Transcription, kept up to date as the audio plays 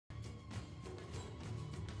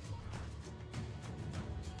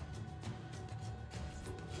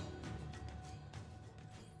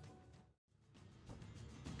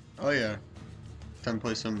Oh yeah, time to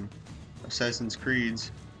play some Assassin's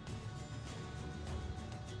Creeds.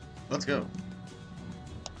 Let's go.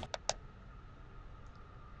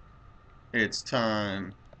 It's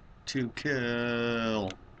time to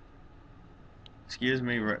kill. Excuse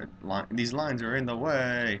me, these lines are in the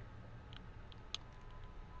way.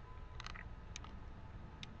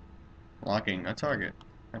 Locking a target.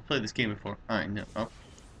 I've played this game before. I know. Oh.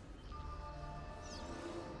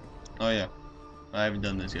 Oh yeah. I haven't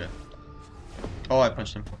done this yet. Oh, I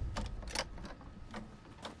punched him.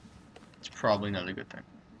 It's probably not a good thing.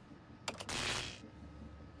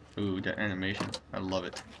 Ooh, that animation. I love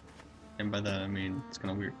it. And by that I mean it's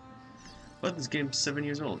kinda weird. But this game's 7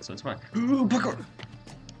 years old, so it's fine. Ooh, parkour!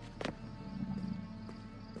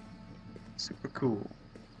 Super cool.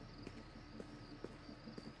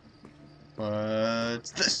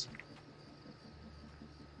 What's this?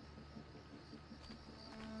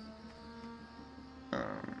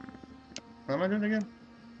 What am I doing again?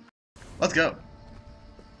 Let's go!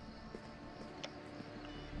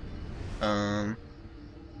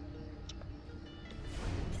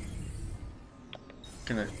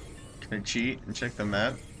 Can I cheat and check the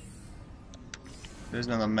map? There's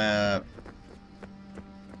not a map.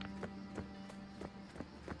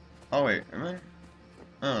 Oh wait, am I? I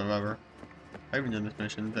don't remember. I haven't done this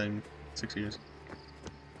mission in 6 years.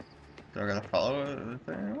 Do I gotta follow the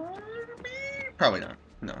thing? Probably not.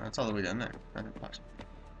 No, that's all the way down there. That's impossible.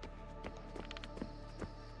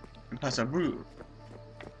 Impossible.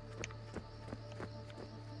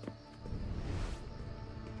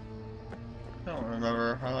 I don't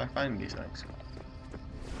remember how I find these things.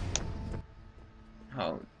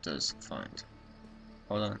 How does find?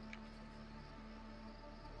 Hold on.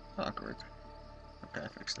 Awkward. Okay, I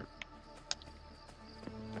fixed it.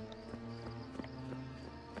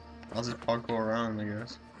 I'll just parkour around, I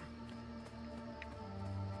guess.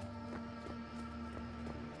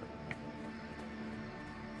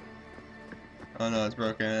 Oh no, it's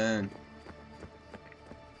broken.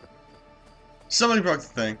 Somebody broke the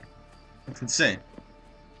thing. It's insane.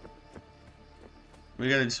 We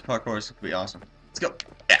gotta do some parkour, this could be awesome. Let's go.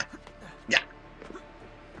 Yeah. Yeah.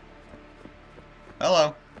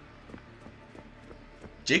 Hello.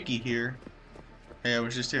 Jakey here. Hey, I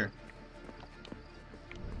was just here.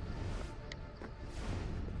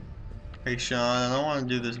 Hey Sean, I don't want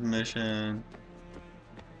to do this mission.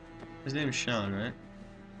 His name is Sean, right?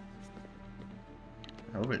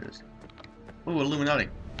 I hope it is. Ooh, Illuminati.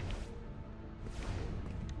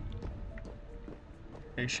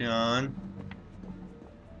 Hey Sean.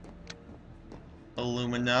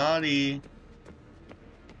 Illuminati.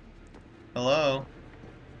 Hello.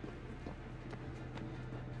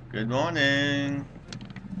 Good morning.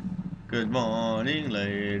 Good morning,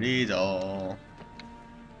 ladies all.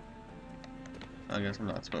 I guess I'm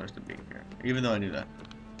not supposed to be here, even though I knew that.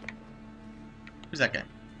 Who's that guy?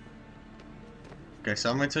 Okay,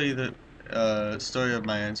 so I'm gonna tell you the story of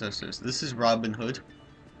my ancestors. This is Robin Hood.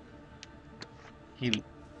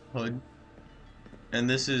 Hood. And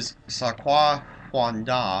this is Sakwa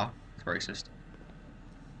Huanda. It's racist.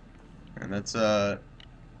 And that's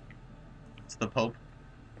it's the Pope.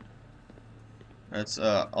 That's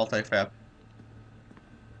Altai-Fap.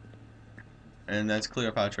 And that's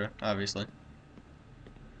Cleopatra, obviously.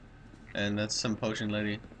 And that's some potion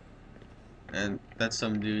lady. And that's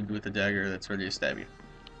some dude with a dagger that's ready to stab you.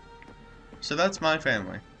 So that's my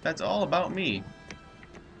family. That's all about me.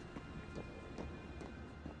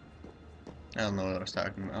 I don't know what I was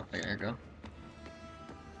talking about. There you go.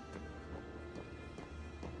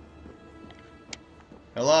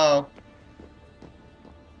 Hello.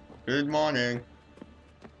 Good morning.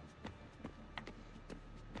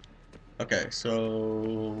 Okay,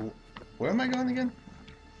 so where am I going again?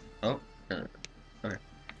 Oh, okay.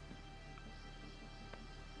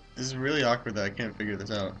 This is really awkward that I can't figure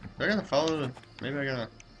this out. Do I gotta follow the... Maybe I gotta...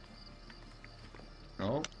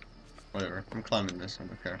 No? Whatever. I'm climbing this. I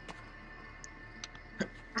don't care.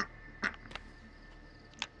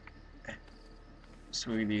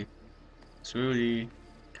 Sweetie. Sweetie.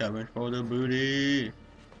 Coming for the booty.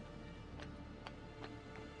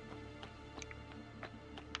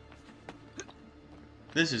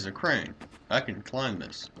 This is a crane. I can climb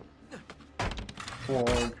this.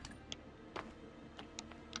 Forward.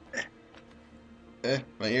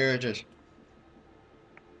 My ear itches.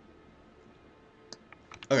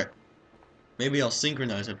 Okay. Maybe I'll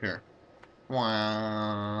synchronize up here. Wow.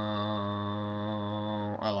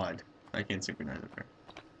 I lied. I can't synchronize up here.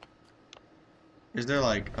 Is there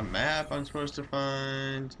like a map I'm supposed to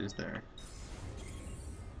find? Is there?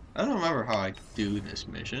 I don't remember how I do this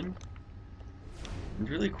mission. It's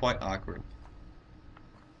really quite awkward.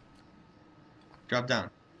 Drop down.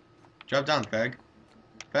 Drop down, fag.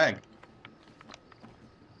 Fag.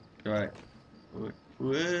 Alright.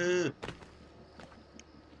 Whoa.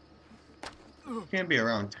 Can't be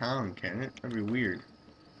around town, can it? That'd be weird.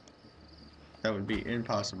 That would be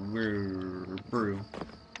impossible. Brew.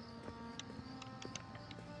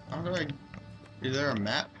 How do I... Is there a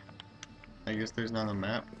map? I guess there's not a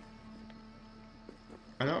map.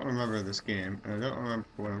 I don't remember this game, and I don't remember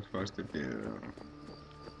what I'm supposed to do.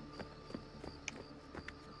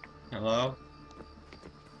 Hello?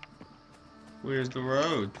 Where's the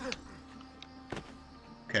road?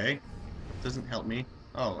 Okay. Doesn't help me.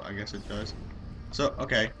 Oh, I guess it does. So,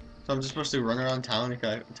 okay. So I'm just supposed to run around town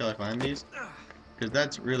until I find these? Because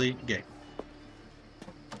that's really gay.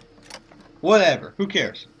 Whatever. Who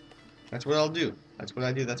cares? That's what I'll do. That's what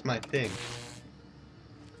I do. That's my thing.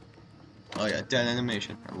 Oh yeah, dead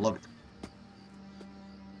animation. I love it.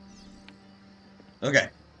 Okay.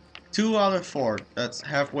 2 out of 4. That's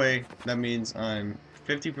halfway. That means I'm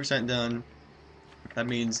 50% done. That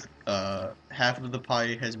means half of the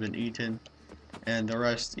pie has been eaten. And the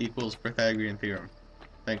rest equals Pythagorean theorem.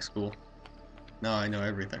 Thanks, school. Now I know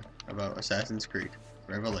everything about Assassin's Creed.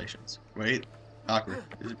 Revelations. Wait. Awkward.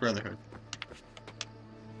 This is Brotherhood.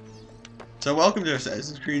 So welcome to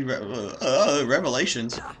Assassin's Creed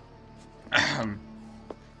Revelations. And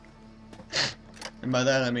by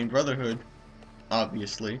that I mean Brotherhood.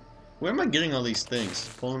 Obviously. Where am I getting all these things?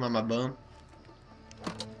 Pulling them on my bum?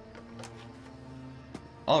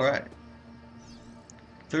 Alright.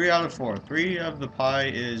 3 out of 4. 3 of the pie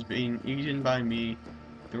is being eaten by me.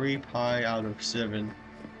 3 pie out of 7.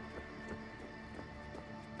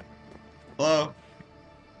 Hello?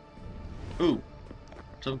 Ooh.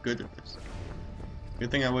 I'm so good at this. Good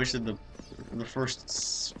thing I wasted the first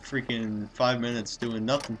freaking 5 minutes doing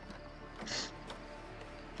nothing.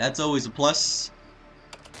 That's always a plus.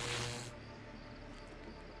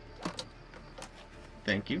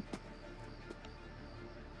 Thank you.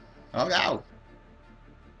 Oh no!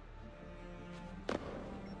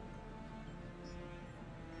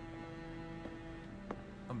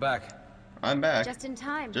 I'm back. I'm back. Just in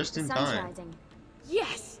time. Just the in sun's time. rising.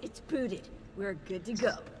 Yes, it's booted. We're good to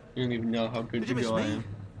go. You don't even know how good Did you to miss go I me? am.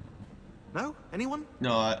 No? Anyone?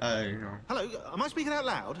 No, I no. Hello? Am I speaking out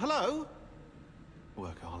loud? Hello?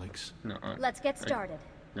 Workaholics. No. Let's get started.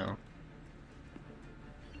 No.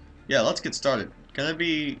 Yeah, let's get started. Can I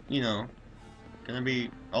be, you know, can I be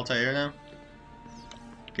Altair now?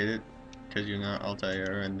 Get it? Because you're not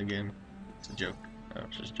Altair in the game. It's a joke. I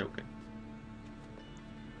was just joking.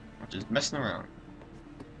 I'm just messing around.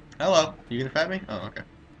 Hello. You gonna fat me? Oh, okay.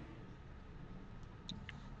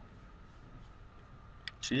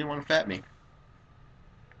 She didn't want to fat me.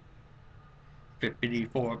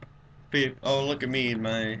 54. Oh, look at me in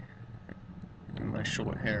my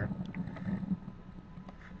short hair.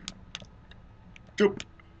 Joop.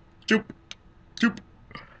 Joop. Joop.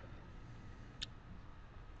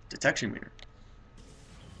 Detection meter.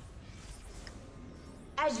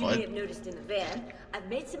 As you What? may have noticed in the van, I've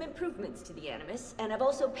made some improvements to the Animus, and I've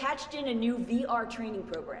also patched in a new VR training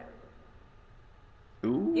program.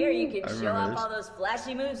 Ooh, Here you can I show remember off this. all those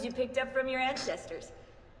flashy moves you picked up from your ancestors.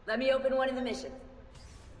 Let me open one of the missions.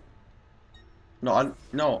 No, I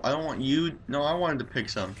don't want you. No, I wanted to pick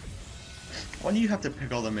some. Why do you have to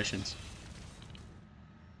pick all the missions?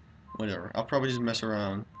 Whatever. I'll probably just mess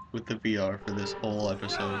around with the VR for this whole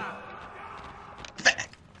episode.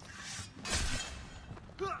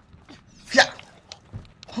 Yeah.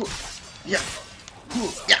 Yeah.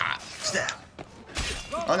 Yeah. Snap.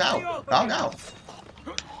 Oh no. Oh no.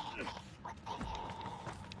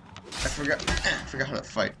 I forgot how to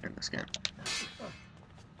fight in this game.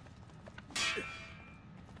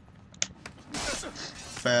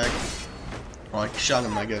 Bag. Well, I shot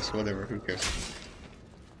him, I guess. Whatever. Who cares?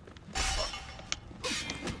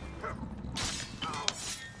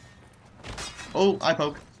 Oh, eye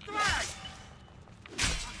poke.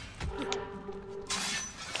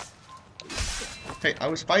 Hey, I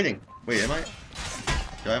was fighting. Wait, am I?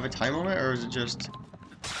 Do I have a time limit, or is it just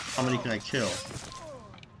how many can I kill?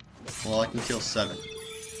 Well, I can kill 7.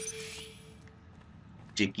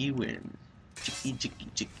 Jicky wins. Jicky, jicky,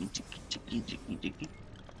 jicky, jicky, jicky, jicky, jicky.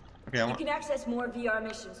 Okay, I You want. can access more VR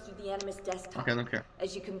missions through the Animus desktop. Okay, I don't care.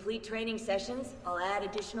 As you complete training sessions, I'll add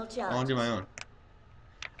additional I challenges. want to do my own.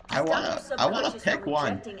 I Stop wanna your pick subconscious from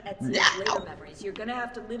one. rejecting Ezio's Now. later memories. You're gonna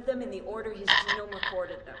have to live them in the order his genome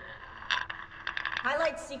recorded them.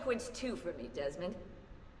 Highlight sequence 2 for me, Desmond.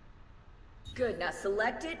 Good, now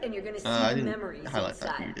select it and you're gonna see I the didn't memories highlight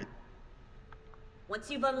that. You inside. did. Once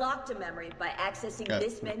you've unlocked a memory by accessing Yeah,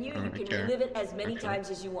 this menu, I don't you really can care, relive it as many actually. times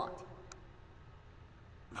as you want.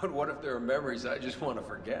 But what if there are memories I just want to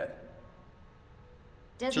forget?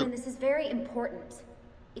 Desmond, this is very important.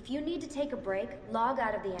 If you need to take a break, log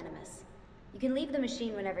out of the Animus. You can leave the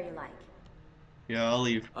machine whenever you like. Yeah, I'll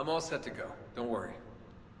leave. I'm all set to go. Don't worry.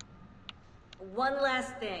 One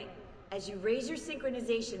last thing. As you raise your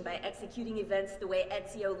synchronization by executing events the way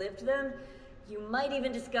Ezio lived them, you might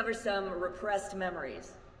even discover some repressed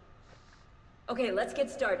memories. Okay, let's get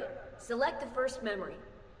started. Select the first memory.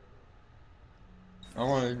 I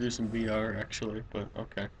wanted to do some VR actually, but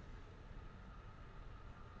okay.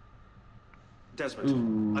 Desmond,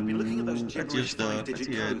 Ooh, I've been looking at those that's your gibberish stuff. 5-digit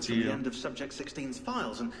That's codes from the Ezio. end of Subject 16's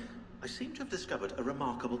files, and I seem to have discovered a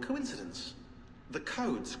remarkable coincidence. The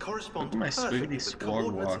codes correspond Look at my perfectly swiggity with squad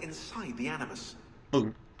coordinates walk. inside the Animus.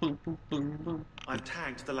 Boom, boom, boom, boom, boom. I've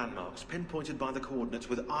tagged the landmarks, pinpointed by the coordinates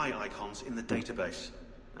with eye icons in the database.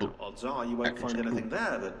 Now, odds are you won't find anything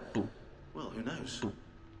there, but, Boom. well, who knows? Boom.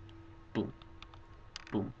 Boom.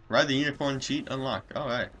 Boom. Ride the unicorn cheat unlocked.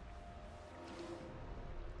 Alright.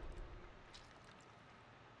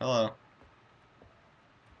 Hello.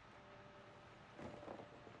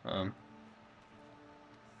 Are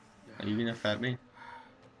you gonna fat me?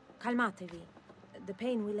 Calmatevi. The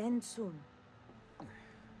pain will end soon.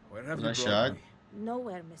 Where have Was you I brought shot? me?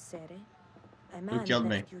 Nowhere, Messere. A man killed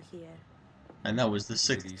me? left you here. And that was the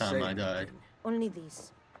Did 6th he time say I died. anything? Only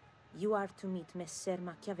this. You are to meet Messer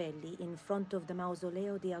Machiavelli in front of the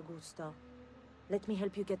Mausoleo di Augusto. Let me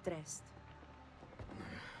help you get dressed.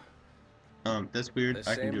 That's weird. The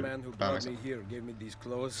I can same do man it who by brought myself. me here gave me these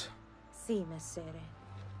clothes. Si, Messere.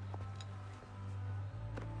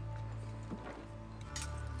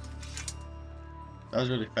 That was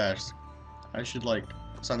really fast. I should like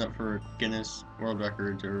sign up for Guinness World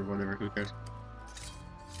Records or whatever. Who cares?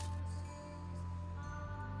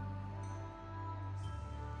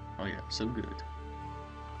 Oh yeah, so good.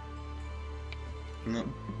 No,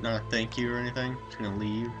 not a thank you or anything. Just gonna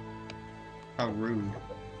leave. How rude.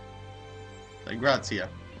 Like grazia.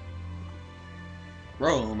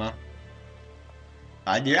 Roma.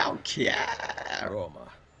 I don't care. Roma.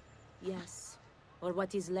 Yes. Or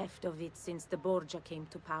what is left of it since the Borgia came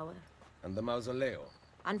to power. And the Mausoleo.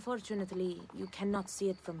 Unfortunately, you cannot see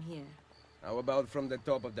it from here. How about from the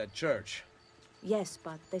top of that church? Yes,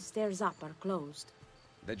 but the stairs up are closed.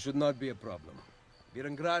 That should not be a problem. Vi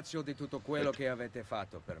ringrazio di tutto quello che avete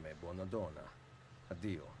fatto per me, buona donna.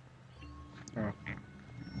 Addio. Oh.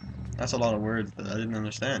 That's a lot of words that I didn't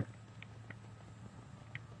understand.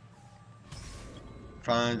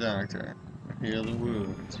 Find a doctor. Heal the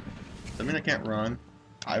wounds. Does that mean I can't run?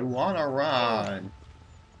 I wanna run!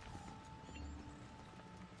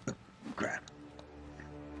 Crap.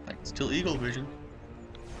 I can still eagle vision.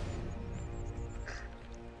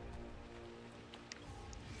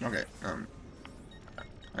 Okay,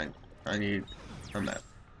 I need a map.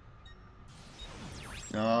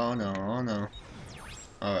 No, no, no.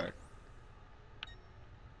 Alright.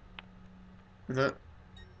 Is that...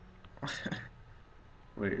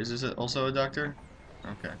 Wait, is this also a doctor?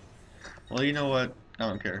 Okay. Well, you know what? I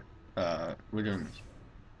don't care. We're doing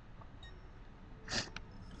this.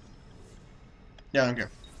 Yeah, I don't care.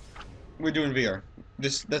 We're doing VR.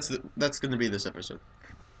 That's gonna be this episode.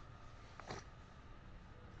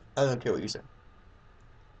 I don't care what you say.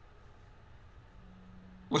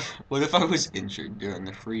 What if I was injured during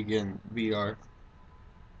the freaking VR?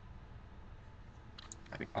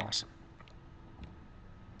 That'd be awesome.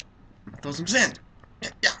 Throw some sand! Yeah,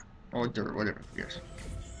 yeah! Or dirt, whatever, yes.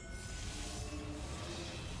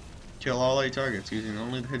 Kill all 8 targets using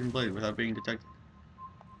only the hidden blade without being detected.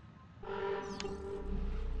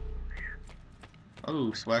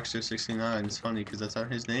 Oh, Swaxter69. It's funny because that's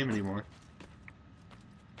not his name anymore.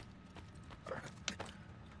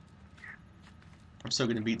 I'm still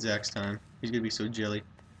gonna beat Zach's time. He's gonna be so jelly.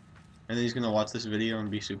 And then he's gonna watch this video and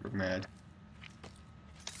be super mad.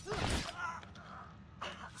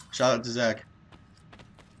 Shout out to Zach.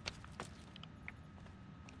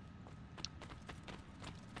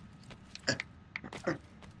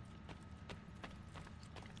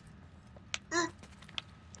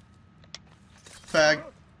 Fag.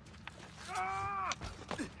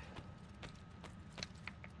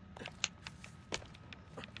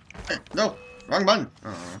 No! Wrong button!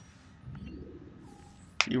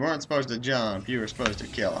 You weren't supposed to jump, you were supposed to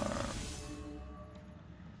kill him.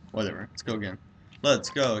 Whatever, let's go again. Let's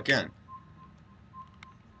go again.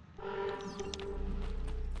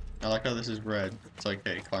 I like how this is red. It's like,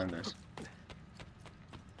 hey, climb this.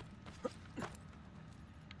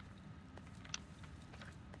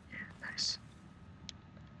 Nice.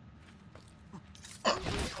 Oh,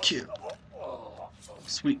 kill.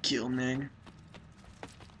 Sweet kill, Ning.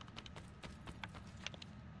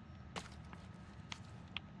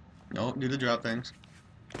 Don't do the drop things.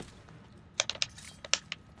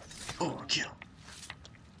 Oh, kill.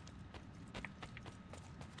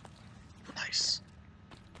 Nice.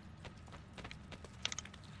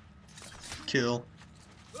 Kill.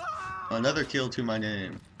 Another kill to my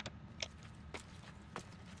name.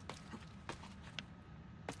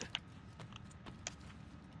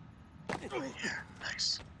 Yeah,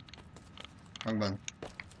 nice. Wrong button.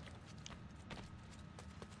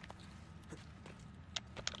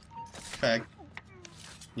 Fag.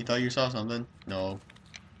 You thought you saw something? No.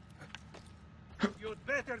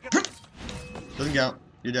 Doesn't count.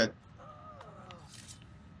 You're dead.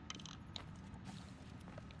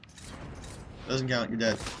 Doesn't count. You're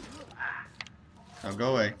dead. Now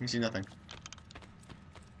go away. You see nothing.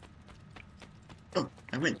 Oh,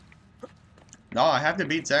 I win. No, I have to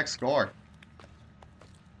beat Zach's score.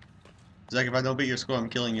 Zach, if I don't beat your score, I'm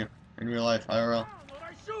killing you. In real life, IRL.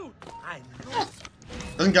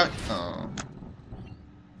 Doesn't count. Oh.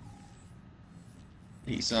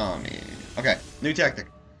 He saw me. Okay, new tactic.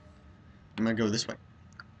 I'm gonna go this way.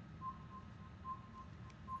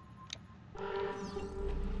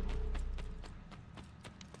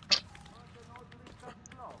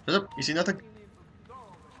 Shut up. You see nothing?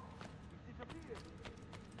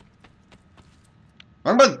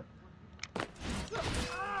 Wrong button!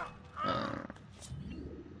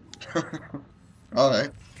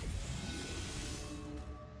 Alright.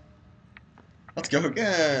 Let's go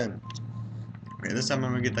again! Okay, this time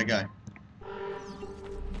I'm gonna get that guy.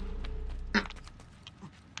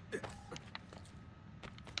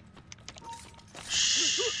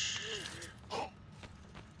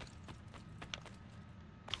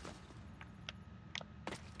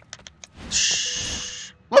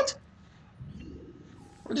 What?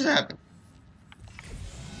 What just happened?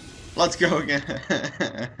 Let's go again.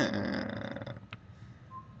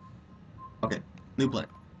 Okay, new plan.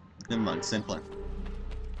 Never mind, same plan.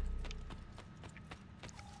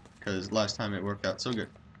 Because last time it worked out so good.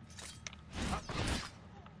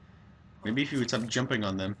 Maybe if you would stop jumping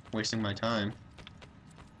on them, wasting my time.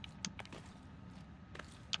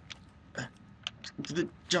 To the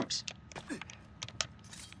jumps.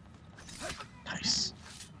 Nice.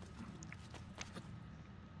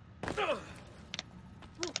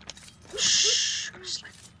 Shh. Go to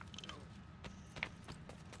sleep.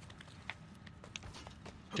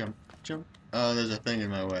 Jump, jump. Oh, there's a thing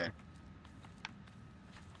in my way.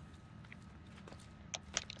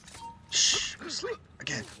 Shh. Go to sleep.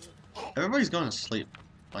 Again. Everybody's going to sleep.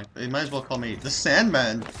 Like, they might as well call me the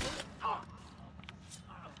Sandman.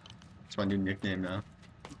 That's my new nickname now.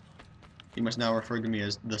 You must now refer to me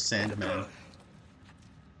as the Sandman.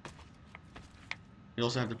 You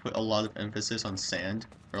also have to put a lot of emphasis on sand,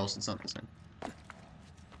 or else it's not the same.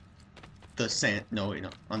 The sand. No, wait, no.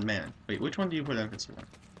 On man. Wait, which one do you put emphasis on?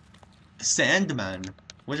 The Sandman.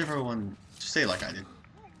 Whichever one. Just say it like I did.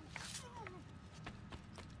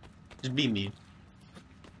 Just be me.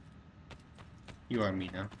 You are me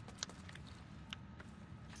now.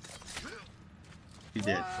 You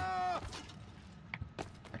did.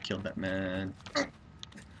 I killed that man. You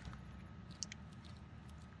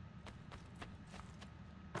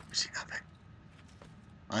see nothing.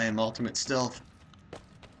 I am ultimate stealth.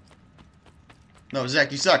 No,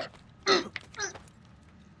 Zach, you suck.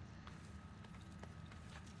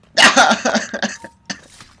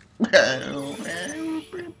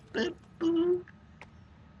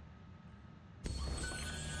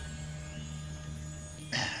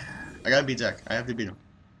 I gotta beat Zach. I have to beat him.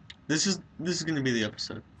 This is gonna be the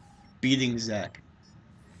episode. Beating Zach.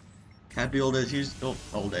 Happy old day Tuesday. Oh,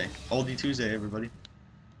 old day. Oldie Tuesday, everybody.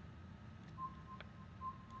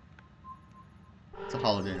 It's a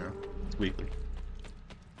holiday now. It's weekly.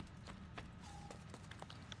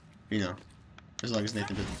 You know. As long as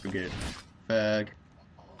Nathan doesn't forget it. Fag.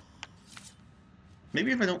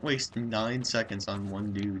 Maybe if I don't waste 9 seconds on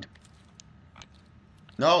one dude.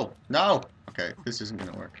 No! No! Okay, this isn't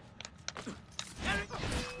gonna work.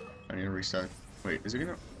 I need to restart. Wait, is it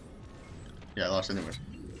gonna... Yeah, I lost it anyway.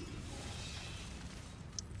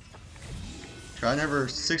 Try number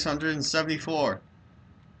 674.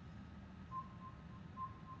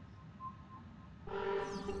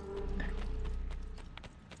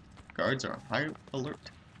 Guards are on high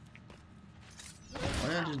alert. Why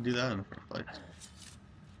didn't I just do that in the first place?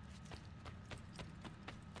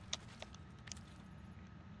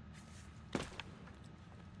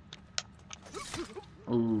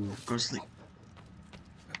 Ooh, go to sleep.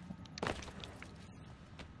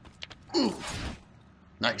 Ooh.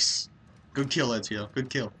 Nice. Good kill, Ezio. Good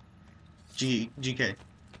kill. GK.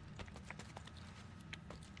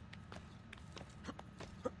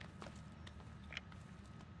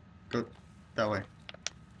 Go.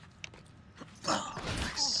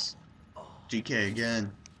 GK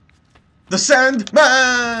again. The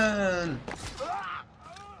Sandman!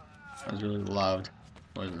 That was really loud,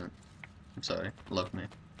 wasn't it? I'm sorry. Love me.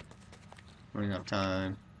 Running out of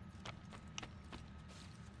time.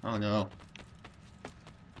 Oh no.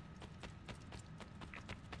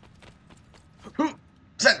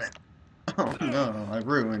 Sandman! Oh no, I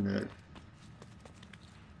ruined it.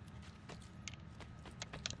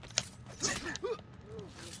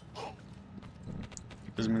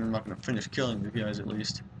 Doesn't mean I'm not gonna finish killing you guys at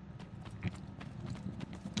least.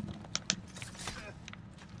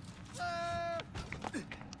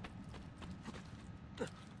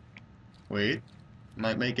 Wait.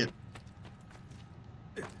 Might make it.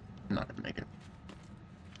 I'm not gonna make it.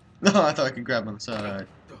 No, I thought I could grab on the side.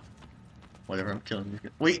 Whatever, I'm killing these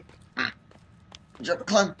guys. Wait! Jump,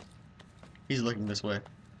 climb! He's looking this way.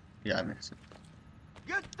 Yeah, I missed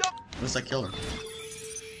it. Unless I kill him.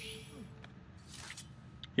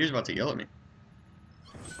 He was about to yell at me.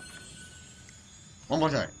 One more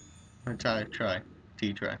time. Try.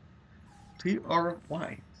 T-try.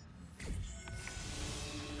 T-R-Y.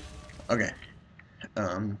 Okay.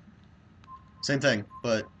 Same thing,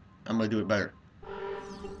 but I'm gonna do it better.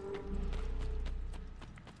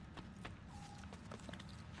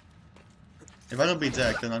 If I don't beat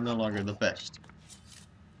Zach, then I'm no longer the best.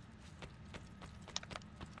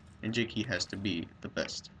 And Jakey has to be the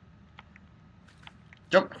best.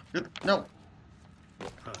 Jump! No!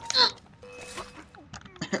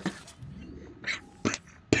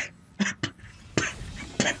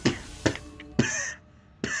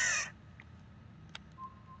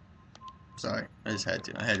 Sorry, I just had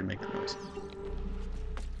to. I had to make that noise.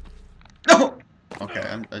 No! Okay,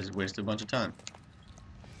 I just wasted a bunch of time.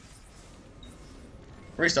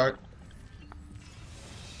 Restart.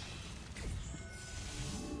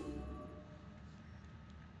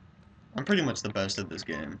 I'm pretty much the best at this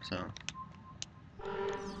game, so.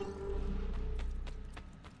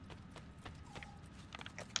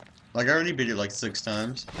 Like, I already beat it like 6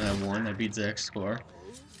 times, and I won. I beat Zach's score.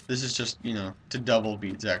 This is just, you know, to double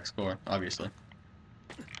beat Zach's score, obviously.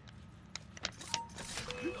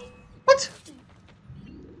 What?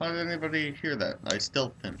 Why did anybody hear that? I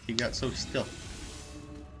stealthed him. He got so stealthed.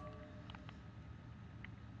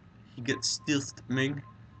 He gets stealthed, Mig.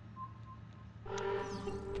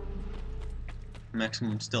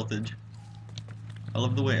 Maximum stealthage. I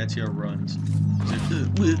love the way Ezio runs.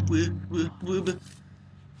 He's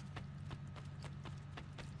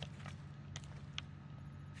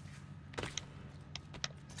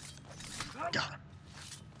like, got him.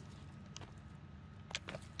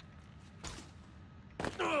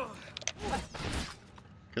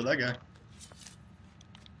 Kill that guy.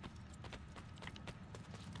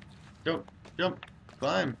 Jump,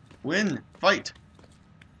 climb, win, fight.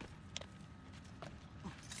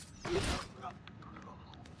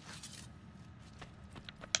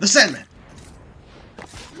 The Sandman.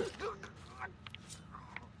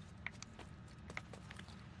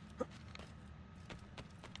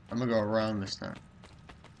 I'm gonna go around this time.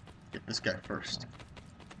 Get this guy first.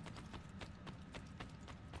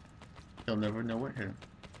 He'll never know what hit him.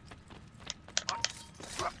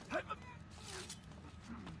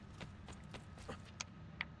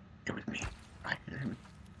 Get with me. I hit him.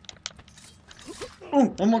 Oh,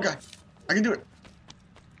 one more guy. I can do it.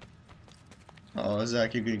 Oh,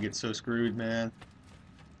 Zach, you're gonna get so screwed, man.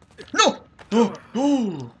 No! Oh!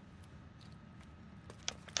 Oh!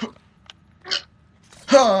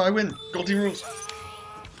 Ha! I win! Gold team rules!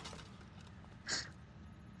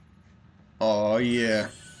 Oh, yeah.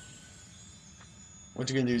 What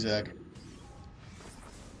you gonna do, Zach?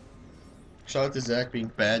 Shout out to Zach being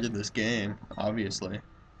bad at this game, obviously.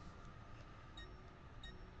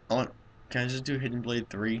 Can I just do Hidden Blade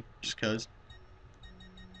 3? Just cause?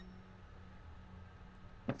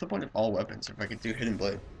 What's the point of all weapons if I could do Hidden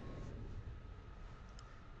Blade?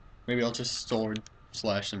 Maybe I'll just sword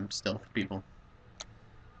slash some stealth people.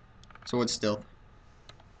 So what's stealth?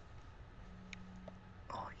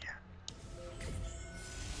 Oh yeah.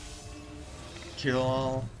 Kill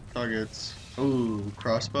all targets. Ooh,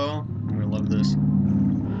 crossbow. I'm gonna love this.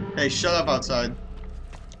 Hey, shut up outside.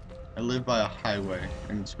 I live by a highway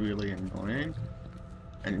and it's really annoying.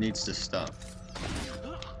 And it needs to stop.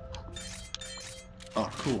 Oh,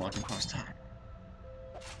 cool, I can pause time.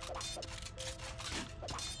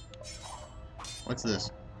 What's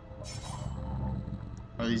this?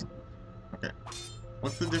 Are these... Okay.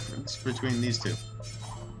 What's the difference between these two?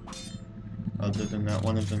 Other than that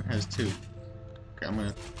one of them has 2. Okay, I'm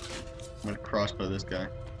gonna crossbow this guy.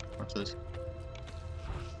 Watch this.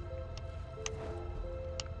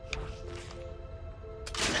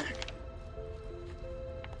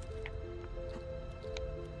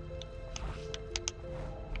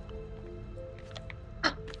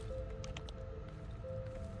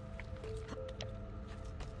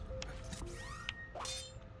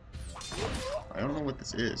 what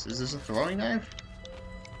this is. Is this a throwing knife?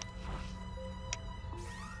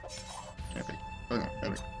 Okay. Oh no, there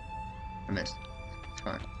we go. I missed. It's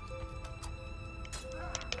fine.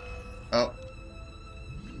 Oh.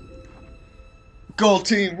 Gold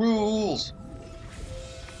team rules!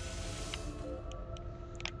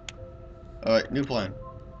 Alright, new plan.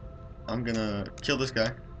 I'm gonna kill this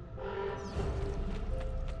guy.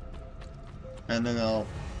 And then I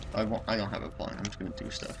don't have a plan. I'm just gonna do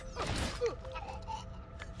stuff.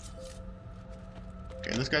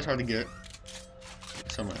 Okay, this guy's hard to get.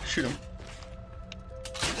 So I'm gonna shoot him.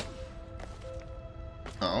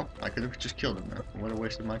 Oh, I could have just killed him now. What a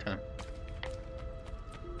waste of my time.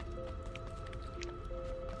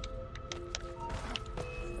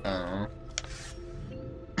 Oh.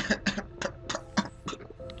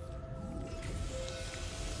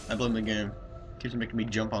 I blame the game. Keeps making me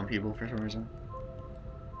jump on people for some reason.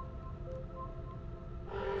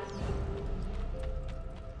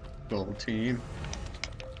 Gold team.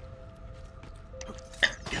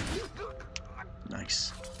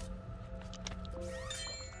 Nice.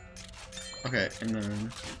 Okay, and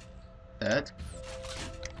then that.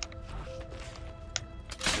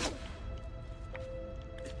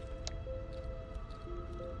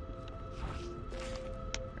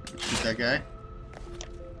 Shoot that guy.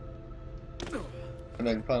 And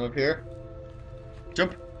then climb up here.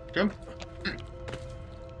 Jump! Jump!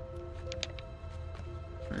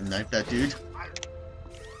 And knife that dude.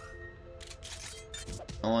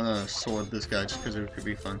 I wanna sword this guy just because it could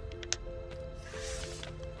be fun.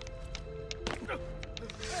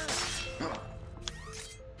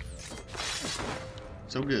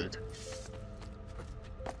 So good.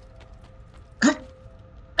 Oh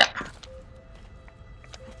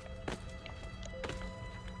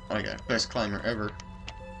my god, best climber ever.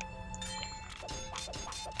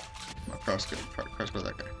 Crossbow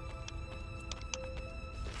that guy.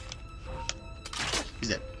 He's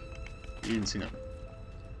dead. You didn't see nothing.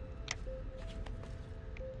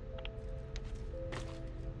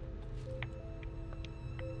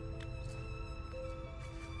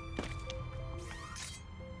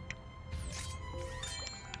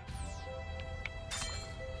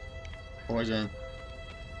 Poison.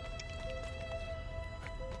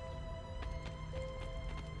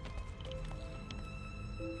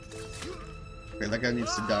 Okay, that guy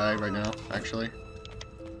needs to die right now, actually.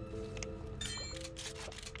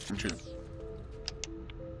 I'm shooting.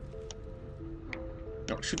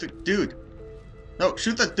 No, shoot the dude! No,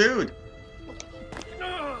 shoot the dude!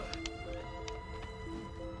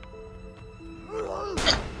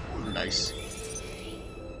 Nice.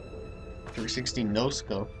 360 no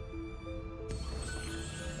scope.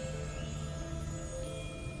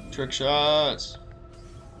 Trick shots!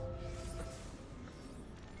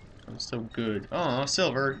 I'm so good. Oh,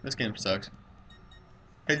 silver. This game sucks.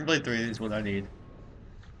 Hidden Blade 3 is what I need.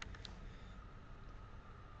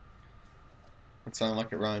 It sounded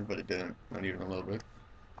like it rhymed, but it didn't. Not even a little bit.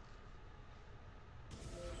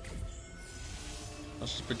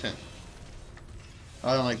 Let's just pretend.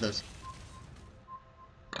 I don't like this.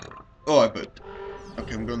 Oh, I pooped.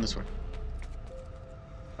 Okay, I'm going this way.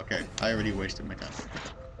 Okay, I already wasted my time.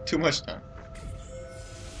 Too much time.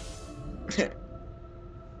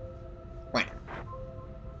 Wait.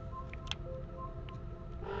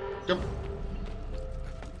 Jump.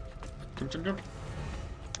 Jump, jump, jump.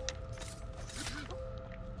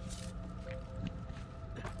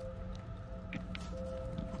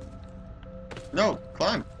 No,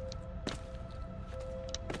 climb.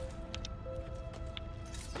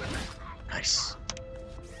 Nice.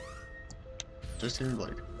 Just in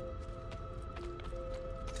blade.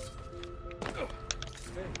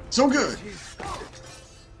 So good.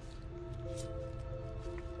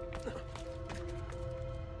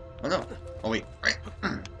 Oh no. Oh wait.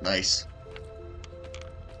 Nice.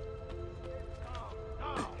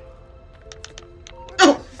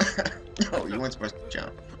 No. No, you weren't supposed to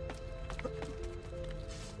jump.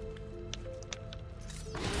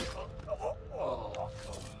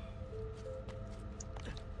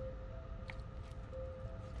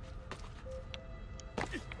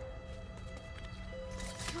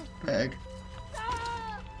 Bag.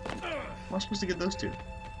 How am I supposed to get those two?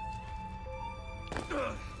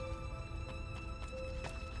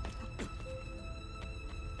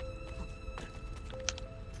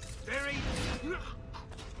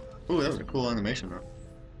 Ooh, that was a cool animation though.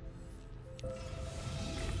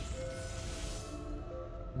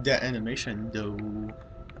 That animation though.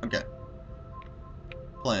 Okay.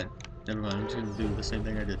 Plan. Never mind, I'm just gonna do the same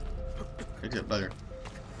thing I did. Except better.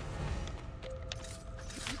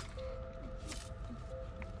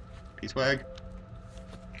 Peace wag.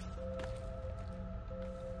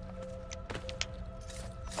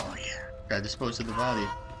 Gotta dispose of the body.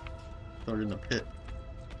 Throw it in the pit.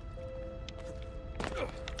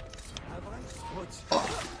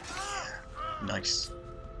 Oh. Nice.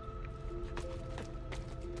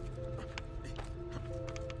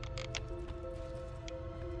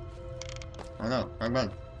 Oh no, wrong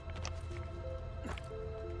button.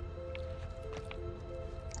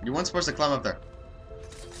 You weren't supposed to climb up there.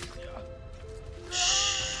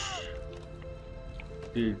 Shh.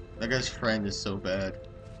 Dude, that guy's friend is so bad.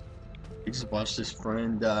 He just watched his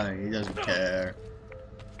friend die. He doesn't care.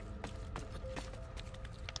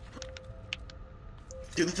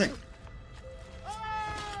 Do the thing.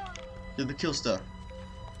 Do the kill stuff.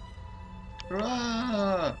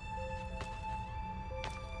 Hurrah!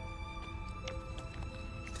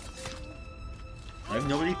 I have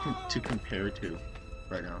nobody to compare to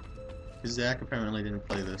right now. Zach apparently didn't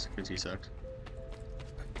play this because he sucks.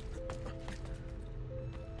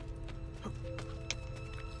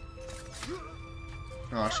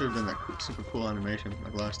 Oh, I should have done that super cool animation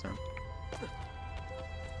like last time.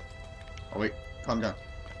 Oh wait, calm down.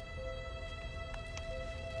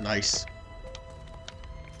 Nice.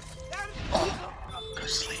 Oh, go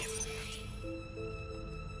sleep.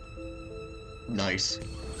 Nice.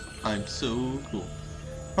 I'm so cool.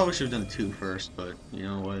 Probably should have done 2 first, but you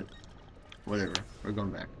know what? Whatever. We're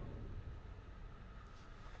going back.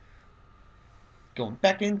 Going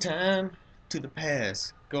back in time to the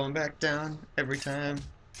past. Going back down every time.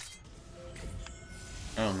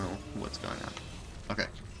 I don't know what's going on. Okay.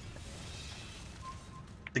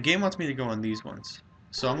 The game wants me to go on these ones.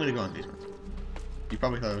 So I'm gonna go on these ones. You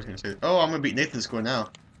probably thought I was gonna say, oh, I'm gonna beat Nathan's score now.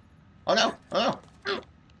 Oh no! Oh no!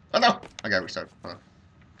 Oh no! I gotta restart. Hold on.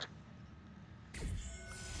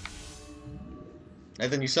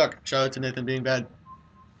 Nathan, you suck. Shout out to Nathan being bad.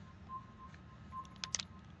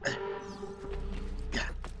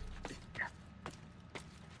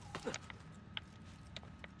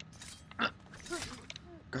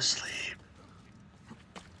 Go sleep.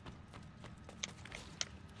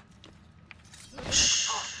 Shh.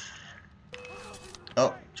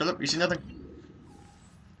 Oh, shut up. You see nothing?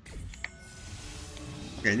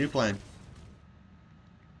 Okay, new plan.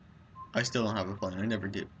 I still don't have a plan. I never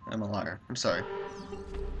did. I'm a liar. I'm sorry.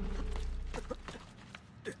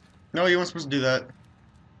 No, you weren't supposed to do that.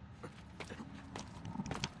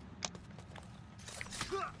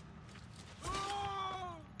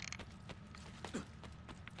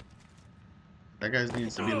 That guy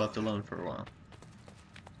needs to be left alone for a while.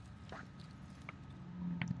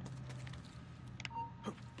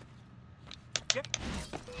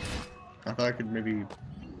 I thought I could maybe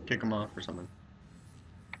kick him off or something.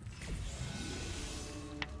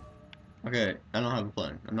 Okay, I don't have a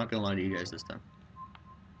plan. I'm not gonna lie to you guys this time.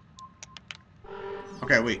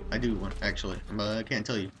 Okay, wait, I do one, actually. But I can't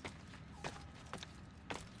tell you.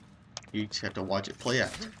 You just have to watch it play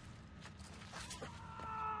out.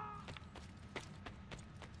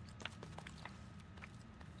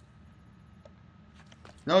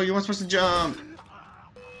 No, you weren't supposed to jump!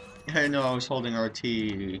 Hey, no, I was holding RT.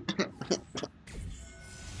 You're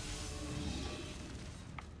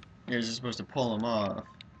just supposed to pull him off.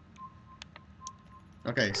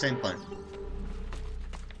 Okay, same plan.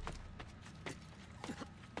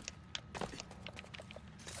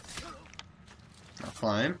 I'll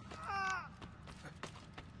climb.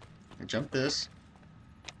 I jump this.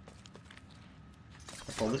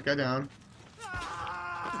 I'll pull this guy down.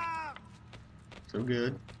 So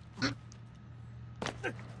good.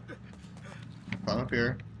 Climb up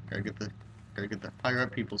here. Gotta get the higher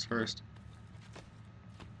up peoples first.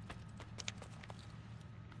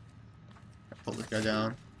 Pull this guy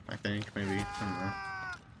down, I think, maybe. I don't know.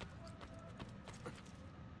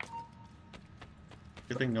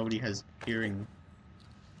 Good thing nobody has hearing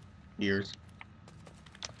ears.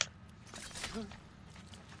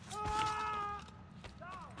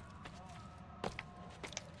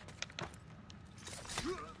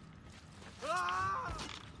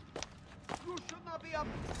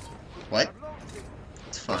 What?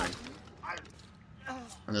 It's fine. I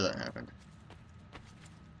knew that happened.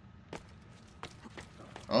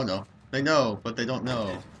 Oh no. They know, but they don't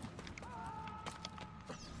know.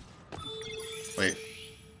 Wait.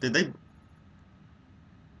 Did they...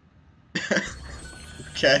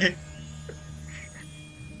 Okay.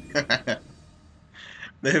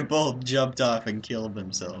 They both jumped off and killed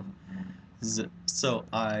themselves. So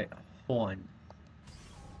I won.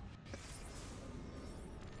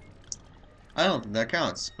 I don't think that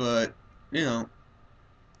counts, but, you know,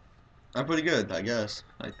 I'm pretty good, I guess.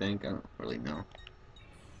 I think. I don't really know.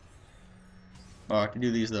 Oh, I can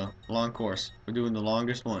do these, though. Long course. We're doing the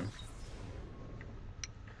longest one.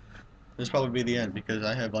 This will probably be the end because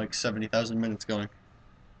I have like 70,000 minutes going.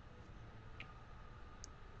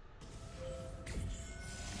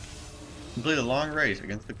 Complete a long race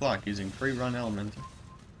against the clock using free-run elements.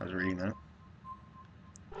 I was reading that.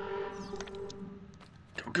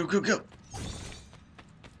 Go, go, go, go!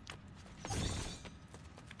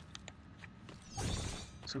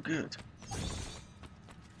 So good.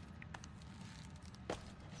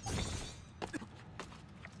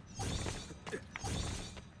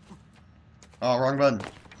 Oh, wrong button.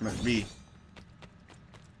 I meant B.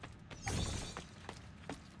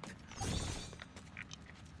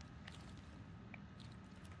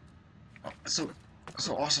 Oh, so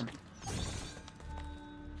awesome.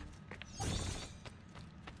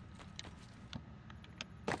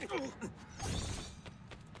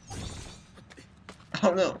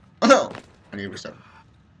 Oh no! Oh no! I need to restart.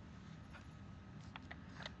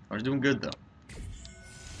 I was doing good though.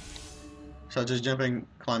 So just jumping,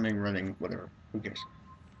 climbing, running, whatever. Who cares?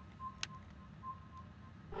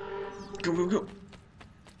 Go, go, go!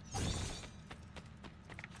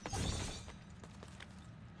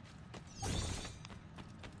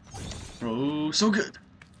 Oh, so good!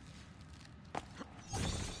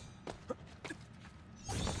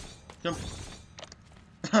 Jump!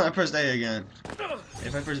 I pressed A again.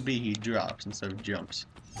 If I press B, he drops instead of jumps.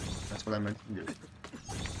 That's what I meant to do.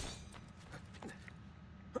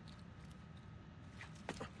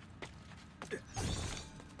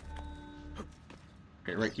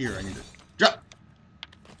 Okay, right here, I need to jump!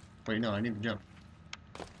 Wait, no, I need to jump.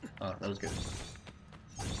 Oh, that was good.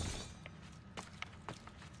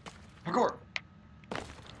 Parkour!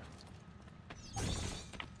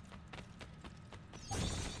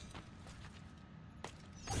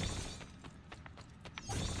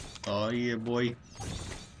 Oh yeah, boy.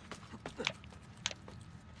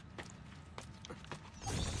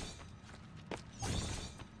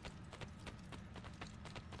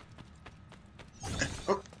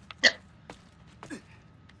 Oh, yeah.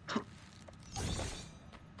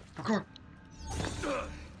 Parkour.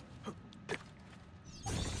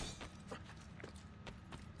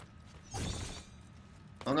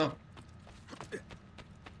 Oh no.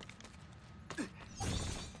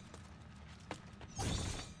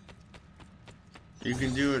 You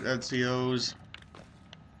can do it, NCOs.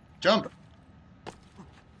 Jump!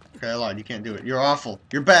 Okay, I lied. You can't do it. You're awful.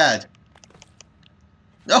 You're bad.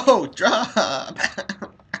 No! Drop!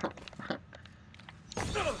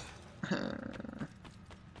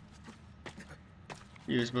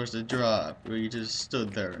 You were supposed to drop. Well, you just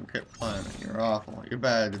stood there and kept climbing. You're awful. You're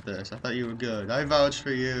bad at this. I thought you were good. I vouch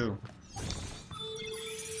for you.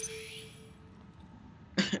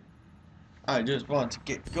 I just want to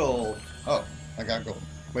get gold. Oh, I got gold.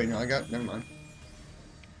 Wait, no, never mind.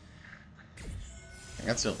 I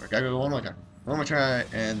got silver. Gotta go one more time. One more try,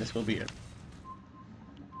 and this will be it.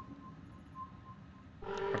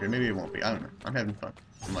 Okay, maybe it won't be. I don't know. I'm having fun.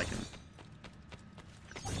 I'm liking it.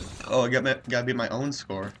 Oh, I gotta beat my own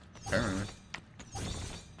score. Apparently.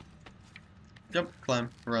 Jump, climb,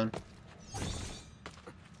 run.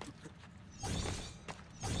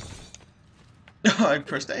 I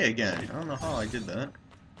pressed A again. I don't know how I did that.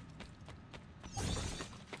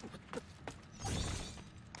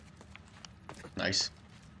 Nice.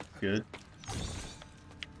 Good.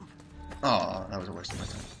 Oh, that was a waste of my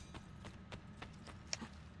time.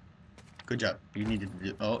 Good job. You needed to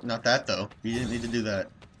do... Oh, not that, though. You didn't need to do that.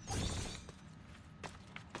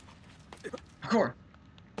 Parkour!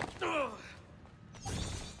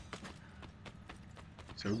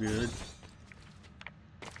 So good.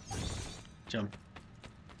 Jump.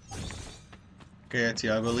 Okay,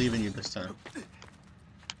 Ezio, I believe in you this time.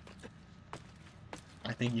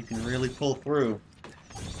 I think you can really pull through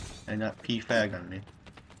and not pee-fag on me.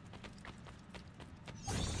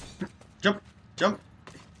 Jump! Jump!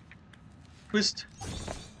 Twist!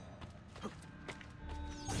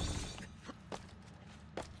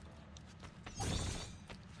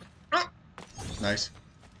 Ah! Nice.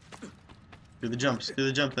 Do the jumps. Do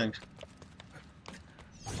the jump things.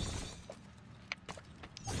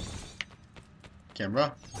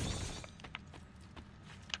 Camera.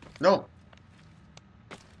 No!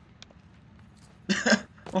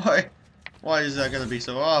 Why? Why is that gonna be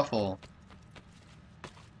so awful?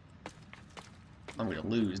 I'm gonna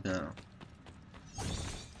lose now.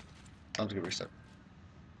 I'll just get reset.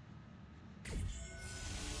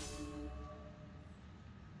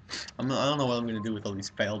 I don't know what I'm gonna do with all these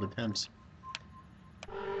failed attempts.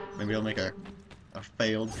 Maybe I'll make a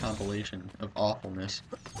failed compilation of awfulness.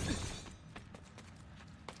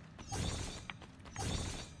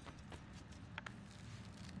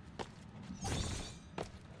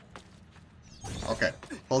 Okay,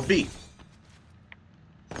 hold B.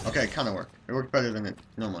 Okay, it kind of worked. It worked better than it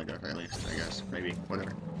normally does, at least, I guess. Maybe.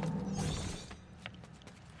 Whatever.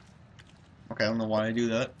 Okay, I don't know why I do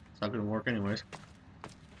that. It's not gonna work anyways.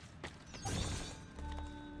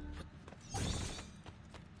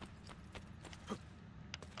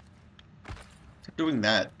 Stop doing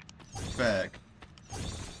that. Back.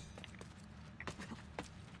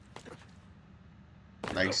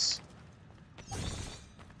 Nice.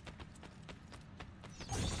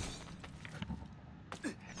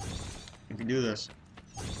 You can do this.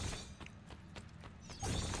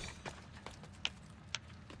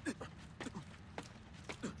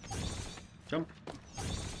 Jump.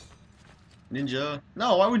 Ninja.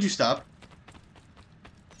 No, why would you stop?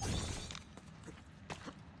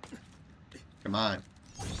 Come on.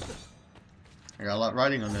 I got a lot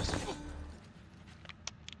riding on this.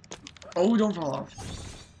 Oh, don't fall off.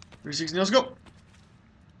 360, let's go.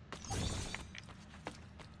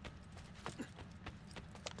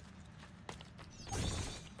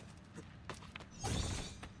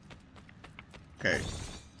 Okay.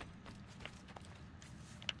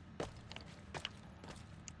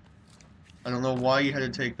 I don't know why you had to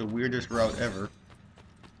take the weirdest route ever.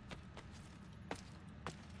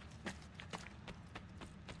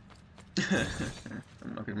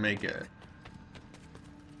 I'm not gonna make it.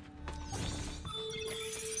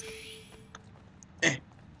 I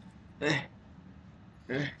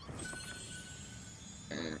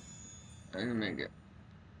didn't make it.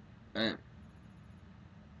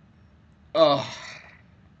 Oh,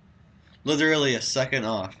 literally a second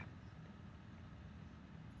off.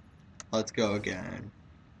 Let's go again.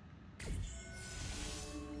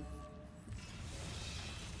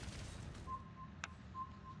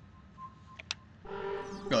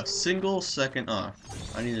 A single second off.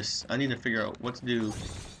 I need to figure out what to do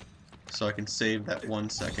so I can save that 1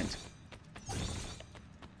 second.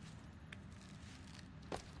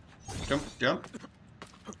 Jump, jump.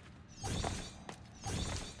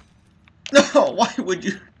 No, why would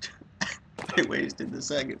you? I wasted the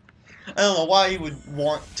second. I don't know why you would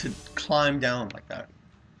want to climb down like that.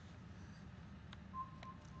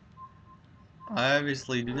 I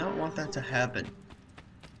obviously do not want that to happen.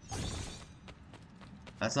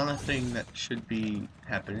 That's not a thing that should be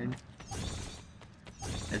happening.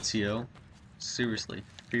 Ezio, seriously,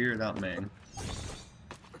 figure it out, man.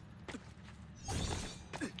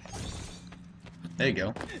 There you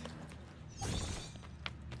go.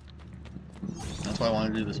 That's what I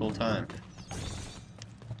wanted to do this whole time.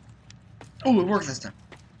 Oh, it worked this time.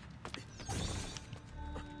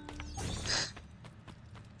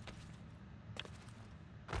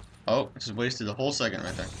 Oh, I just wasted a whole second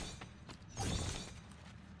right there.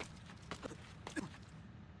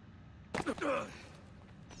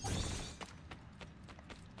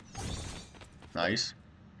 Nice.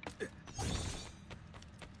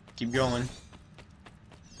 Keep going.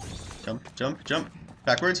 Jump, jump, jump.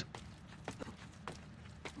 Backwards.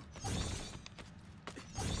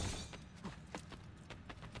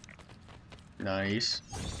 Nice.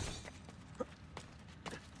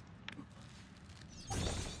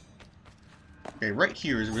 Okay, right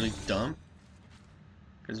here is really dumb.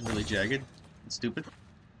 Because it's really jagged and stupid.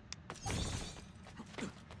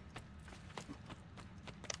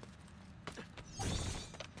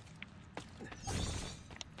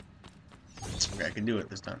 Okay, I can do it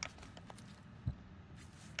this time.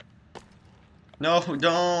 No,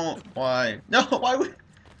 don't! Why? No, why would...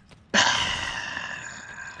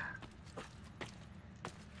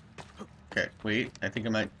 Okay, wait, I think I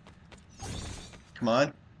might... Come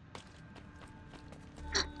on.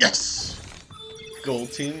 Yes!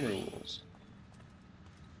 Gold team rules.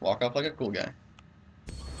 Walk off like a cool guy.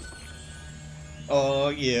 Oh,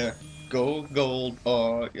 yeah. Go gold.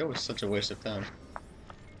 Oh, it was such a waste of time.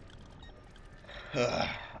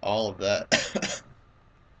 All of that.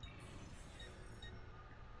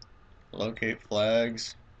 Locate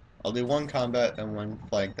flags. I'll do one combat and one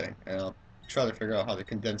flag thing, and I'll try to figure out how to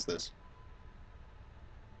condense this.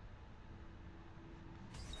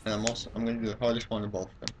 And I'm gonna do the hardest one of both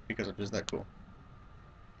of them because I'm just that cool.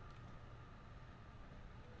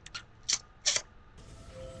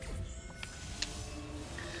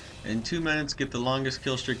 In 2 minutes, get the longest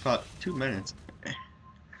kill streak pot. 2 minutes.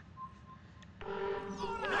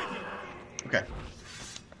 Okay.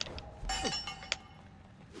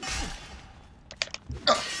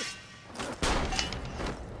 Oh.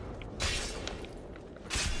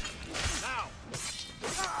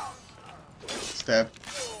 Stab.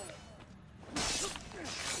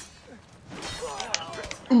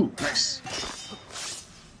 Ooh, nice.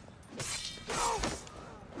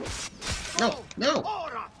 No, no.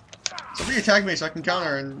 Somebody attack me so I can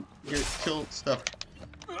counter and kill stuff.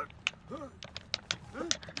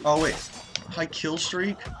 Oh wait, high kill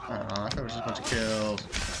streak? I thought it was just a bunch of kills.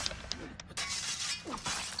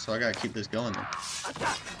 So I gotta keep this going then.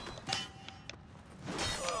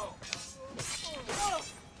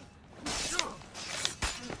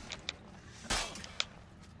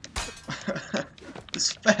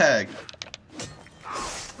 This fag.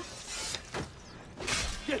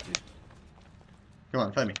 Come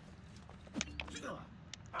on, fight me.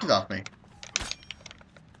 Get off me.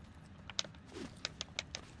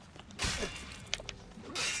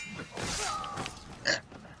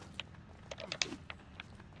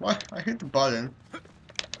 What? I hit the button.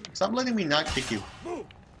 Stop letting me not kick you.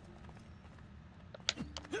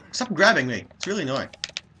 Stop grabbing me. It's really annoying.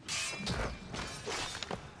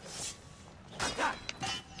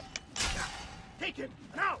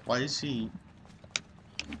 Why is he...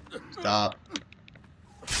 Stop.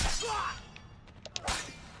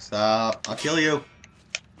 Stop. I'll kill you.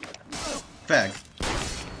 Fag.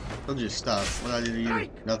 Don't just stop. What did I do to you?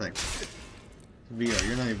 Nothing. VR,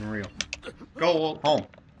 you're not even real. Go home.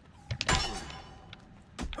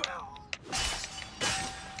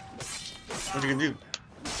 What are you gonna do?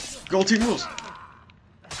 Gold team rules.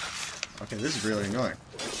 Okay, this is really annoying.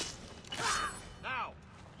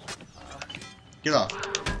 Get off.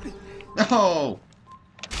 No!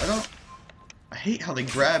 I hate how they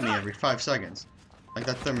grab me every 5 seconds. Like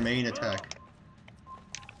that's their main attack.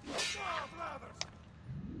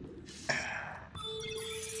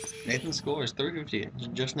 Nathan's score is 350. He's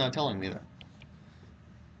just not telling me that.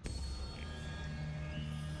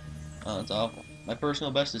 Oh, that's awful. My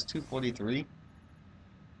personal best is 243.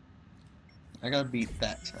 I gotta beat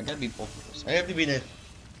that. I gotta beat both of those. I have to beat it.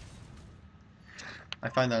 I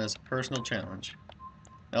find that as a personal challenge.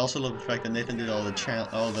 I also love the fact that Nathan did all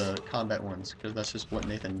the combat ones, because that's just what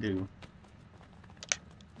Nathan do.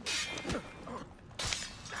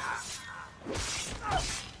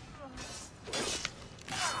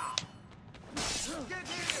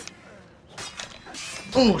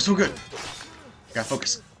 Oh, so good. Gotta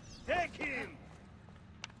focus.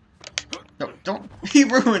 No, don't. He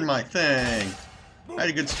ruined my thing. I had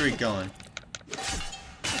a good streak going.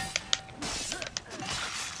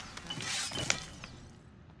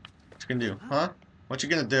 What you gonna do, huh? What you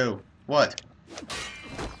gonna do? What?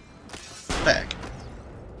 Back.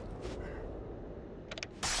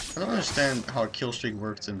 I don't understand how a kill streak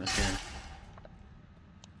works in this game.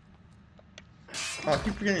 Oh, I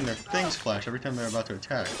keep forgetting their things flash every time they're about to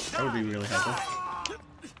attack. That would be really helpful.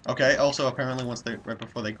 Okay, also apparently right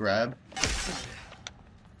before they grab.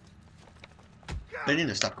 They need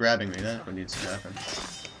to stop grabbing me, that's what needs to happen.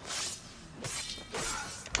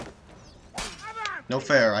 No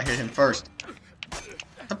fair, I hit him first.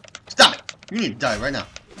 Stop it! You need to die right now.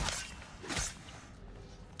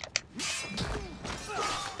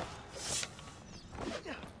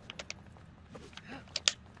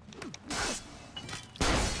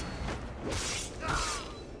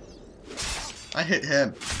 I hit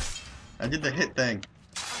him. I did the hit thing.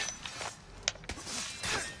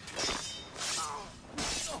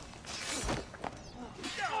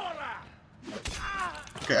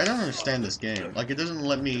 Okay, I don't understand this game. Like, it doesn't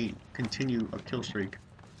let me continue a kill streak.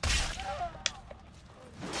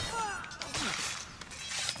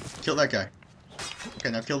 Kill that guy.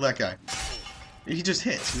 Okay, now kill that guy. He just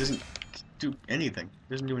hits. He doesn't do anything.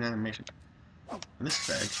 He doesn't do an animation. And this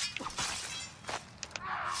fag.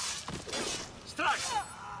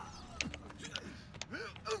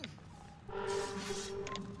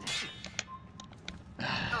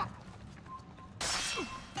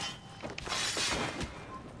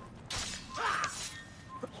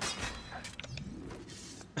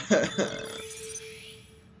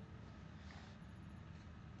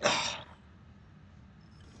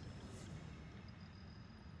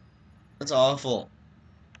 That's awful.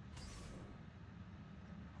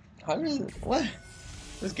 How does it, what?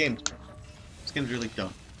 This game's really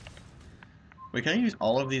dumb. Wait, can I use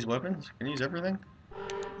all of these weapons? Can I use everything?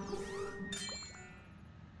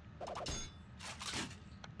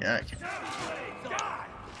 Yeah, I can.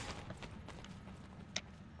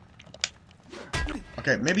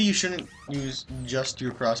 Okay, maybe you shouldn't use just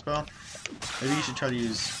your crossbow. Maybe you should try to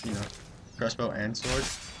use, you know, crossbow and sword.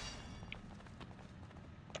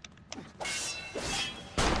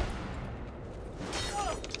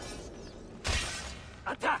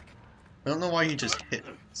 Attack! I don't know why he just hit.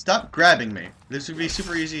 Stop grabbing me. This would be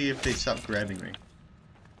super easy if they stopped grabbing me.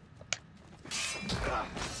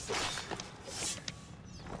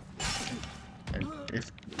 And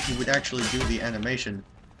if he would actually do the animation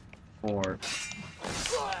for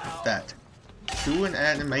that. Do an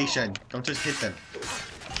animation. Don't just hit them.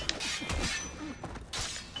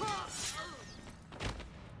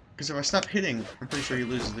 Because if I stop hitting, I'm pretty sure he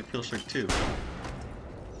loses the kill streak too.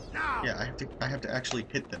 Yeah, I have to actually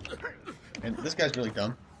hit them. And this guy's really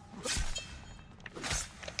dumb.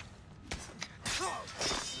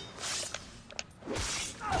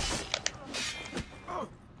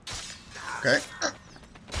 Okay.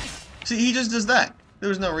 See, he just does that. There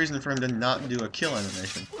was no reason for him to not do a kill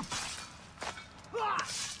animation.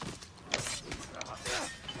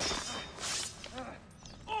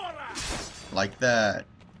 Like that.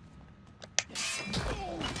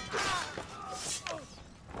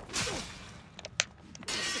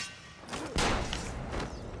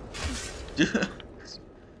 Dude,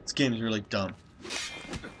 this game is really dumb.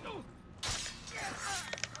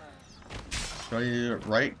 Do I do it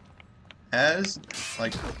right? As?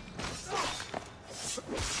 Like...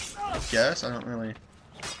 Guess? I don't really...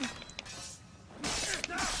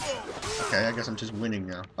 Okay, I guess I'm just winning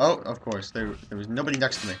now. Oh, of course. There was nobody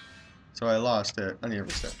next to me. So I lost it. I need to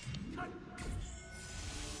reset.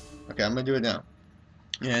 Okay, I'm gonna do it now.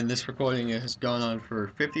 And this recording has gone on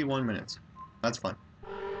for 51 minutes. That's fun.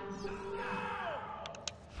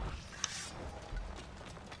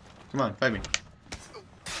 Come on, fight me.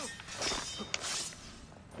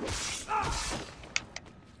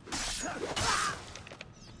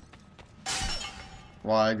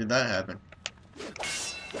 Why did that happen?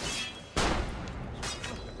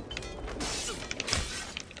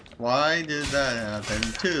 Why did that happen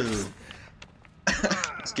too?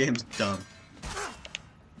 This game's dumb.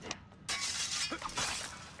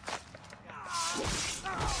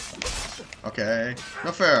 Okay.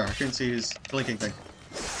 No fair. I couldn't see his blinking thing.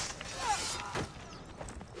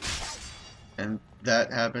 And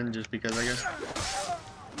that happened just because, I guess.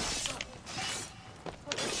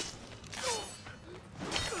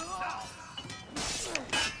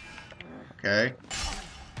 Okay.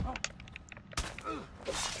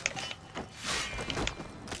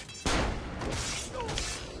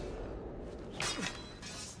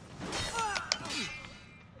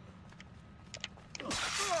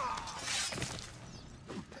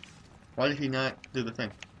 Why did he not do the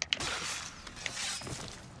thing?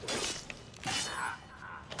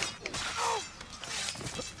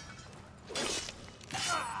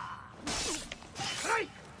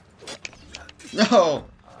 No!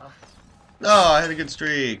 No, I had a good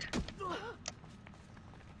streak.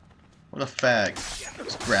 What a fag.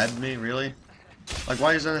 Just grabbed me, really? Like,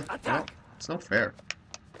 why is that? No, it's not fair.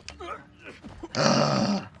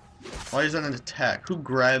 Why is that an attack? Who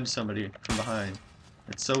grabs somebody from behind?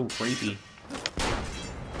 It's so rapey.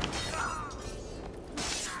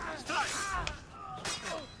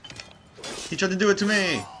 He tried to do it to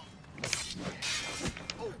me!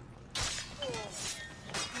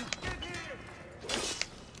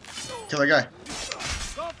 Kill that guy.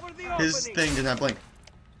 His thing did not blink.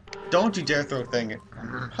 Don't you dare throw a thing.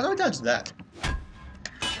 How do I dodge that?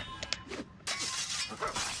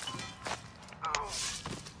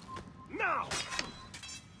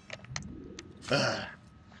 Ugh.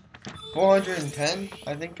 410,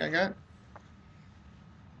 I think I got.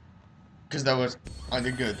 Because that was... I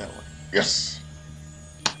did good that one. Yes!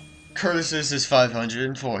 Curtis's is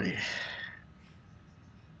 540.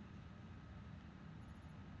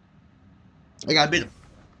 I gotta beat him.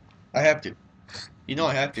 I have to. You know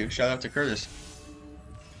I have to. Shout out to Curtis.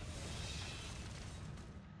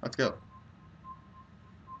 Let's go.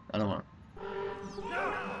 I don't want.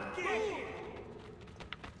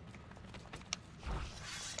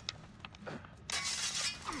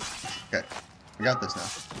 Okay. I got this now.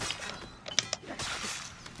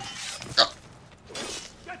 Oh.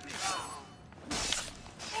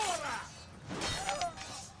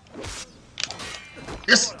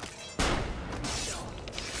 Yes!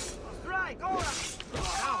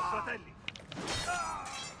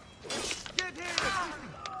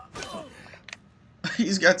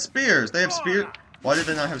 He's got spears. They have spears. Why did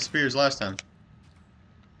they not have spears last time?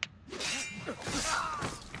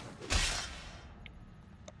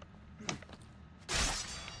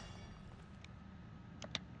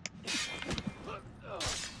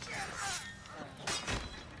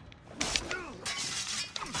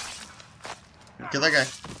 Kill that guy.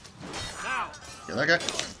 Kill that guy.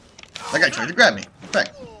 That guy tried to grab me.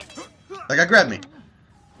 Back. That guy grabbed me.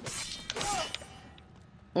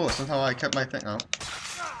 Oh, somehow I kept my thing. Oh.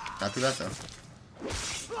 Not do that though.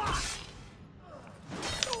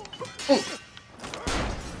 Oh!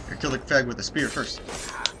 I killed the fag with a spear first.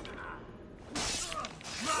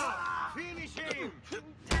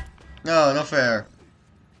 No, no fair.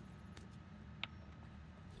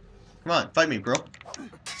 Come on, fight me, bro.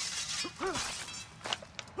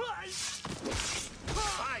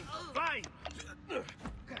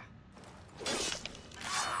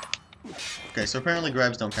 Okay, so apparently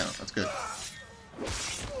grabs don't count. That's good.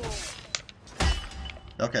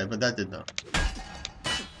 Okay, but that did though.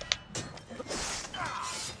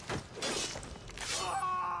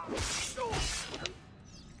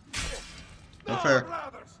 No fair.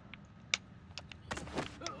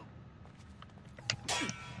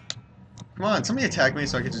 Come on, somebody attack me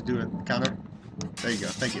so I can just do a counter. There you go.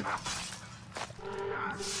 Thank you.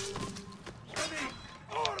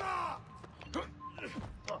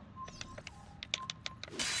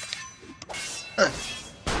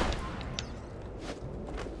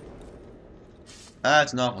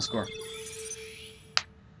 That's an awful score.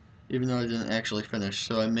 Even though I didn't actually finish,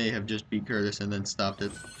 so I may have just beat Curtis and then stopped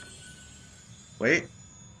it. Wait.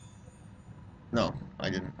 No, I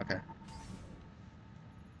didn't. Okay.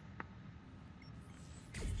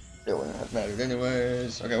 It wouldn't have mattered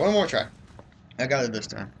anyways. Okay, one more try. I got it this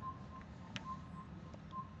time.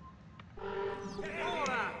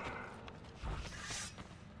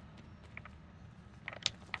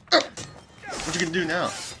 What you gonna do now?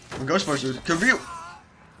 When Ghostbusters come for you!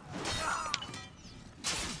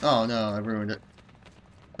 Oh no, I ruined it.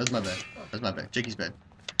 That's my bad. That's my bad. Jakey's bad.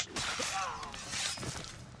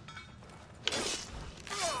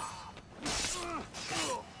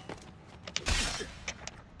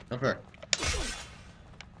 No fair.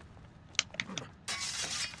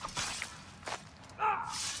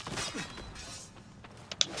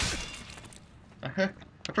 Okay.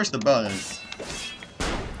 I pressed the button.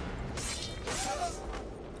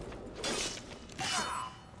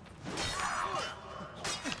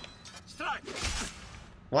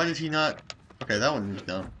 Why did he not? Okay, that one was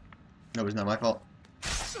dumb. No, it's not my fault.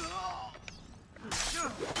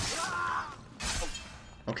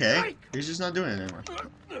 Okay, he's just not doing it anymore.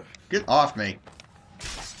 Get off me.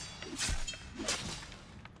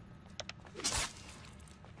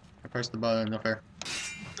 I pressed the button, no fair.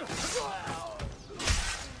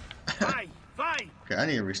 Okay, I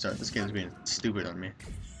need to restart. This game's being stupid on me.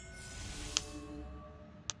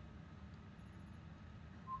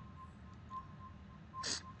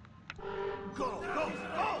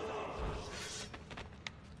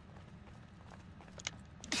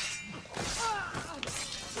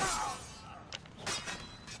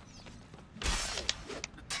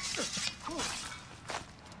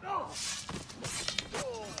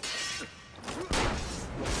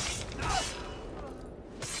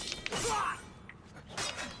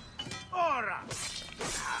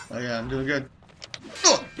 Oh yeah, I'm doing good.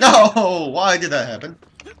 Oh, no! Why did that happen?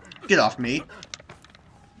 Get off me.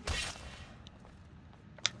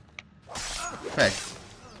 Hey.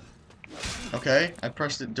 Okay, I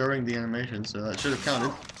pressed it during the animation, so that should have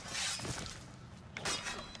counted.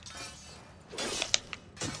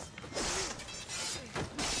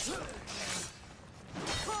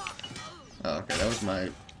 Oh, okay, that was my...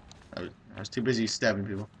 I was too busy stabbing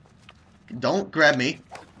people. Don't grab me.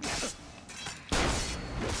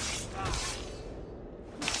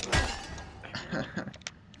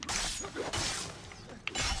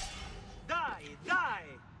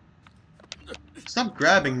 Stop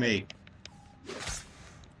grabbing me.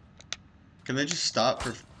 Can they just stop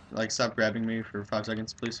for, like, stop grabbing me for 5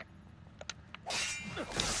 seconds, please?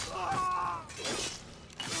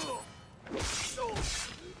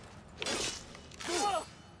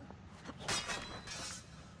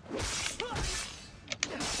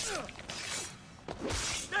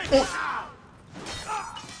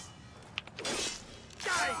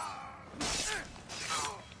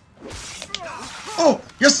 Oh,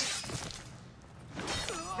 yes!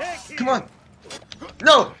 Come on!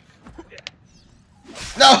 No!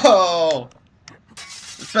 No!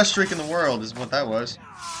 The best streak in the world is what that was.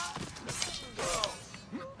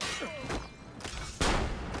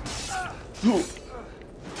 Ooh.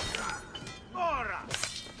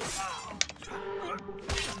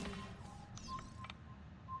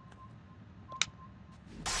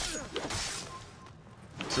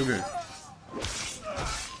 So good.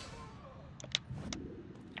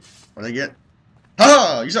 What'd I get?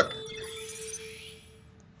 Ha! You suck!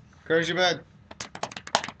 Courage, you bad.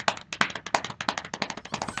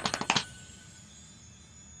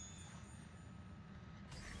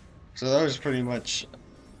 So that was pretty much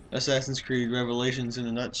Assassin's Creed Revelations in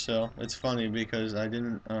a nutshell. It's funny because I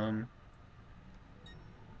didn't,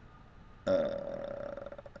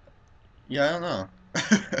 yeah, I don't know.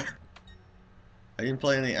 I didn't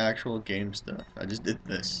play any actual game stuff. I just did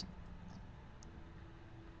this.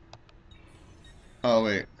 Oh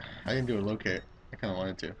wait, I didn't do a locate. I kind of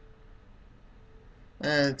wanted to.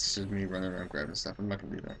 It's just me running around grabbing stuff. I'm not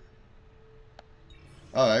gonna do that.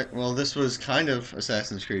 Alright, well this was kind of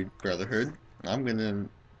Assassin's Creed Brotherhood. I'm gonna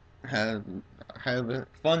have... have a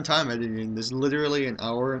fun time editing. This is literally an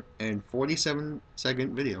hour and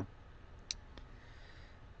 47-second video.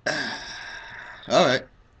 Alright,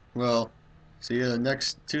 well, see you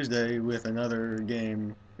next Tuesday with another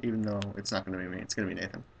game, even though it's not going to be me, it's going to be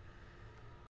Nathan.